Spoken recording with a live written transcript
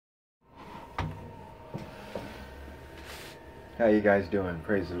How you guys doing?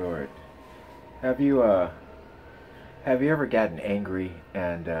 Praise the Lord. Have you have you ever gotten angry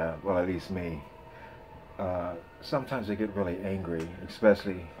and well, at least me. Sometimes I get really angry,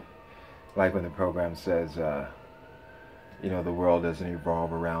 especially like when the program says the world doesn't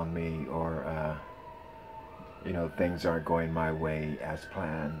evolve around me, or things aren't going my way as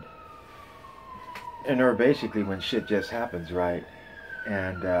planned. Or basically when shit just happens, right?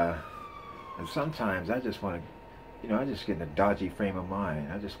 And sometimes I just want to I just get in a dodgy frame of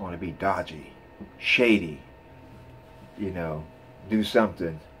mind. I just want to be dodgy, shady, do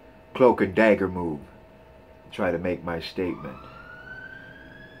something, cloak and dagger move, try to make my statement.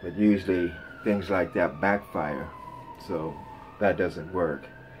 But usually things like that backfire, so that doesn't work.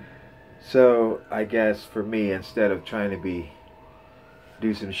 So I guess for me, instead of trying to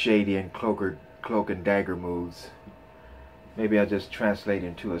do some shady and cloak and dagger moves, maybe I'll just translate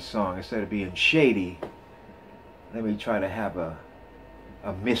into a song. Instead of being shady, let me try to have a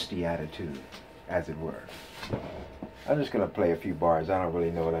misty attitude, as it were. I'm just going to play a few bars. I don't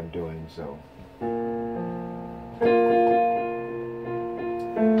really know what I'm doing, so.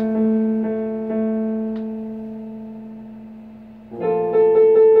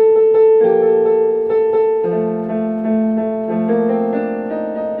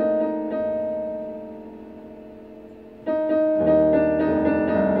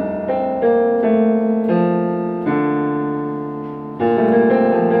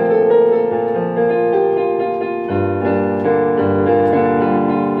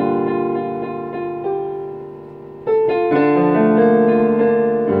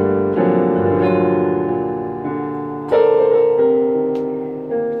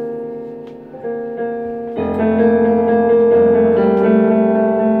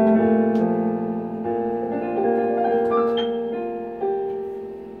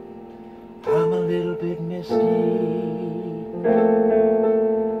 I'm a little bit misty.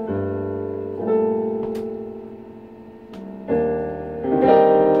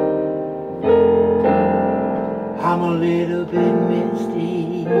 I'm a little bit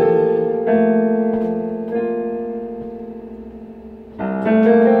misty.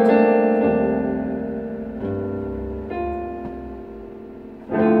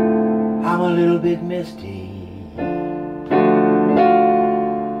 I'm a little bit misty.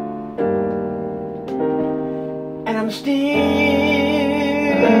 And I'm still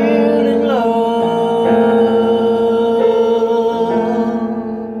in love.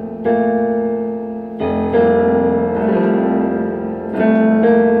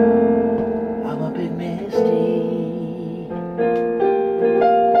 I'm a bit misty.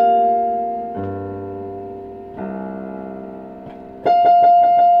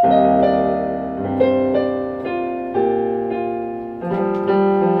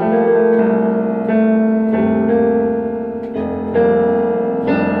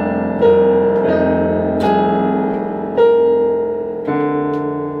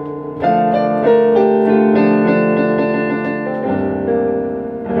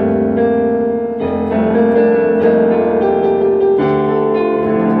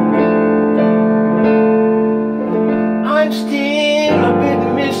 I'm still a bit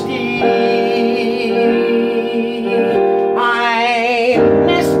misty. I'm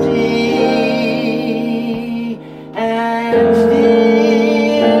misty and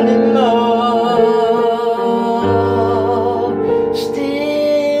still in love.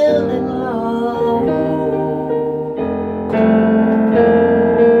 Still in love.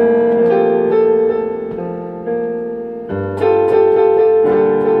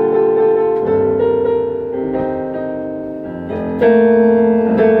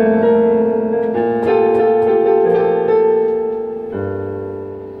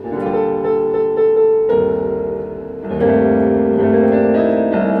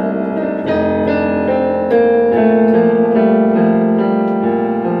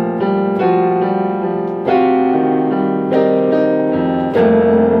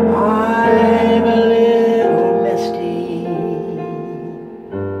 I'm a little misty,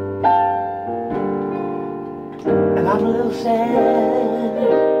 and I'm a little sad.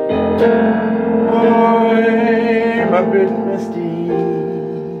 I'm a bit misty.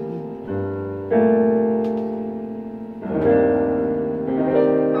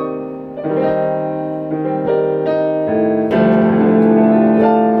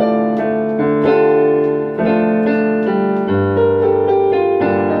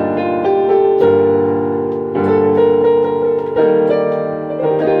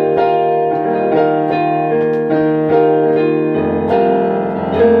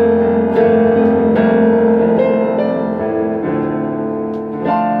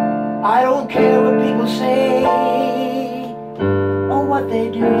 I don't care what people say. what they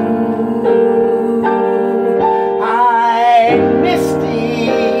do. I'm Misty,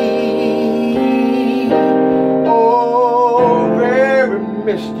 oh, very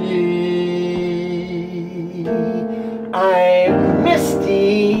misty. I'm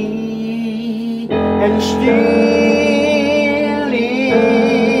misty and Steve.